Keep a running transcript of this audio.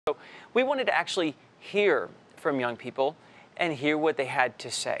So we wanted to actually hear from young people and hear what they had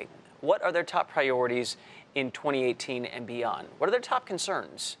to say. What are their top priorities in 2018 and beyond? What are their top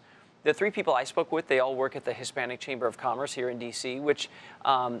concerns? The three people I spoke with, they all work at the Hispanic Chamber of Commerce here in D.C., which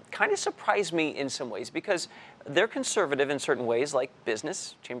kind of surprised me in some ways because they're conservative in certain ways, like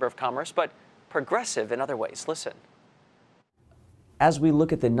business, Chamber of Commerce, but progressive in other ways. Listen. As we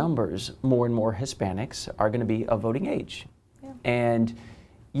look at the numbers, more and more Hispanics are going to be of voting age. Yeah. And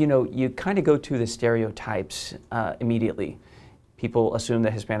you know, you kind of go to the stereotypes immediately. People assume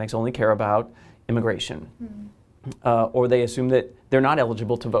that Hispanics only care about immigration, or they assume that they're not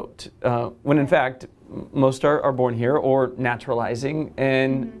eligible to vote, when in fact, most are born here or naturalizing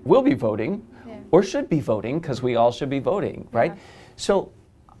and will be voting, or should be voting, because we all should be voting, right? So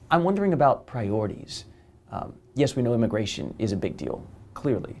I'm wondering about priorities. Yes, we know immigration is a big deal,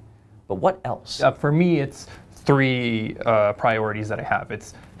 clearly, but what else? For me, it's three priorities that I have.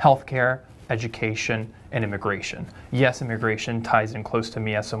 It's healthcare, education, and immigration. Yes, immigration ties in close to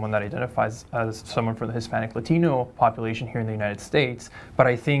me as someone that identifies as someone from the Hispanic Latino population here in the United States, but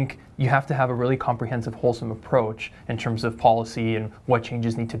I think you have to have a really comprehensive, wholesome approach in terms of policy and what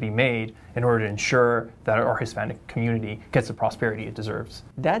changes need to be made in order to ensure that our Hispanic community gets the prosperity it deserves.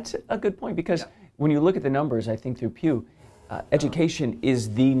 That's a good point, because when you look at the numbers, I think through Pew, education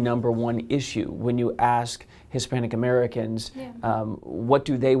is the #1 issue. When you ask Hispanic Americans, what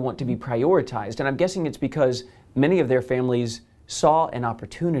do they want to be prioritized? And I'm guessing it's because many of their families saw an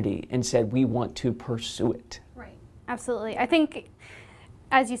opportunity and said, we want to pursue it. Right, absolutely. I think,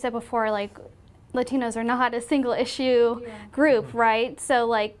 as you said before, like, Latinos are not a single issue group, right? So,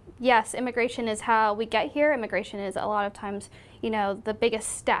 like, yes, immigration is how we get here. Immigration is a lot of times, you know, the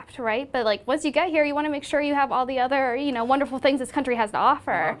biggest step, right? But like once you get here, you want to make sure you have all the other, you know, wonderful things this country has to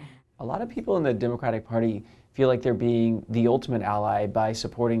offer. A lot of people in the Democratic Party feel like they're being the ultimate ally by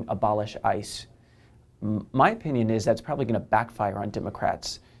supporting abolish ICE. My opinion is that's probably going to backfire on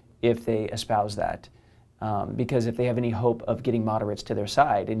Democrats if they espouse that. Because if they have any hope of getting moderates to their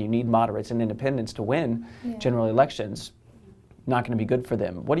side, and you need moderates and independents to win general elections, not going to be good for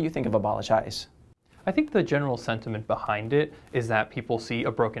them. What do you think of abolish ICE? I think the general sentiment behind it is that people see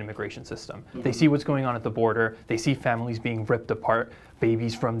a broken immigration system. They see what's going on at the border, they see families being ripped apart,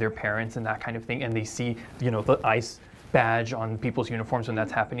 babies from their parents and that kind of thing, and they see, you know, the ICE badge on people's uniforms when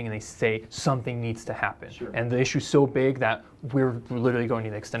that's happening, and they say something needs to happen. And the issue's so big that we're literally going to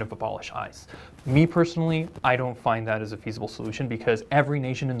the extent of abolish ICE. Me personally, I don't find that as a feasible solution, because every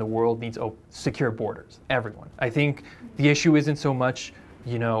nation in the world needs secure borders, everyone. I think the issue isn't so much,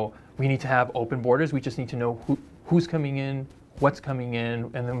 you know, we need to have open borders, we just need to know who's coming in, what's coming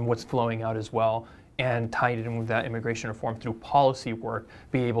in, and then what's flowing out as well, and tied in with that immigration reform through policy work,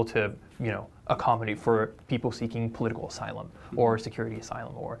 be able to, you know, accommodate for people seeking political asylum or security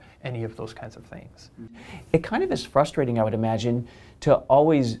asylum or any of those kinds of things. It kind of is frustrating, I would imagine, to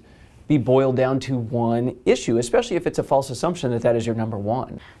always be boiled down to one issue, especially if it's a false assumption that that is your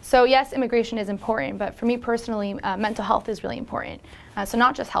 #1. So yes, immigration is important, but for me personally, mental health is really important. So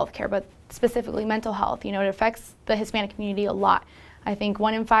not just healthcare, but specifically mental health. You know, it affects the Hispanic community a lot. I think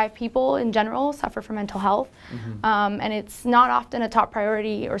 1 in 5 people in general suffer from mental health, and it's not often a top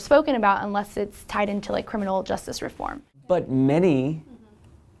priority or spoken about unless it's tied into like criminal justice reform. But many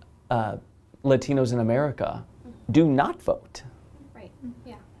Latinos in America do not vote. Right,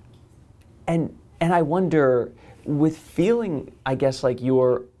 yeah. And I wonder, with feeling, I guess, like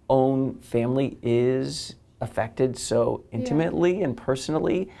your own family is affected so intimately and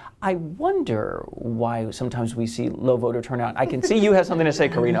personally, I wonder why sometimes we see low voter turnout. I can see you have something to say,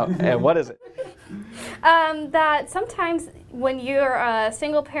 Karina, and what is it? That sometimes when you're a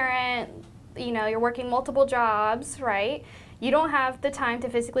single parent, you know, you're working multiple jobs, right? You don't have the time to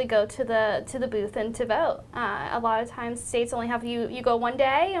physically go to the booth and to vote. A lot of times states only have you go one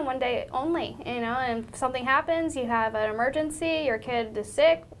day and one day only, you know, and if something happens, you have an emergency, your kid is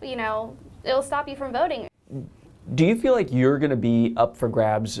sick, you know, it'll stop you from voting. Do you feel like you're going to be up for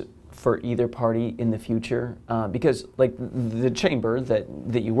grabs for either party in the future? Because like the chamber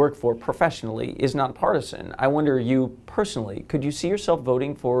that you work for professionally is not partisan. I wonder, you personally, could you see yourself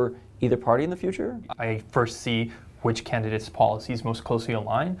voting for either party in the future? I first see which candidate's policies most closely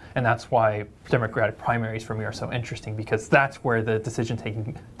align, and that's why Democratic primaries for me are so interesting, because that's where the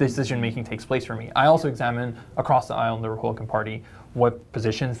decision making takes place for me. I also examine across the aisle in the Republican Party what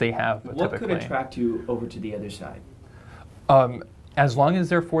positions they have. What could attract you over to the other side? As long as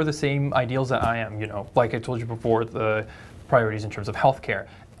they're for the same ideals that I am, you know, like I told you before, the priorities in terms of healthcare,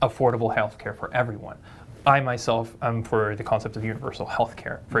 affordable healthcare for everyone. I myself am for the concept of universal health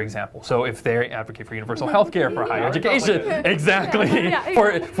care, for example. So if they advocate for universal health care, for higher education, exactly,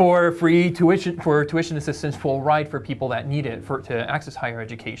 for free tuition, for tuition assistance, full ride for people that need it to access higher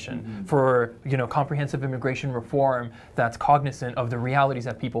education, for comprehensive immigration reform that's cognizant of the realities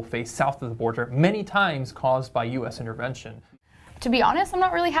that people face south of the border, many times caused by U.S. intervention. To be honest, I'm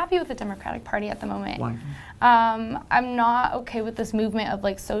not really happy with the Democratic Party at the moment. Why? I'm not okay with this movement of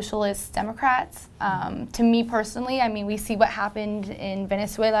like socialist Democrats. To me personally, I mean, we see what happened in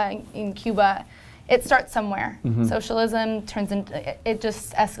Venezuela, in Cuba. It starts somewhere. Socialism turns into, it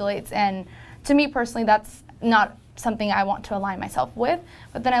just escalates. And to me personally, that's not something I want to align myself with.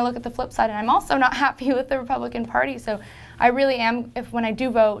 But then I look at the flip side and I'm also not happy with the Republican Party. So I really am, when I do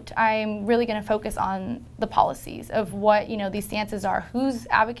vote, I'm really going to focus on the policies of what, these stances are, who's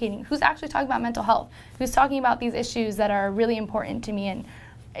advocating, who's actually talking about mental health, who's talking about these issues that are really important to me. And,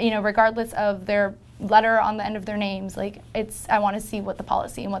 regardless of their letter on the end of their names, I want to see what the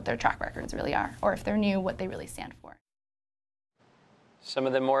policy and what their track records really are, or if they're new, what they really stand for. Some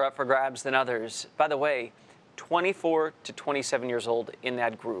of them more up for grabs than others. By the way, 24 to 27 years old in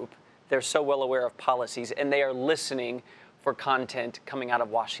that group, they're so well aware of policies, and they are listening for content coming out of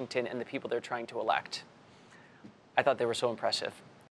Washington and the people they're trying to elect. I thought they were so impressive.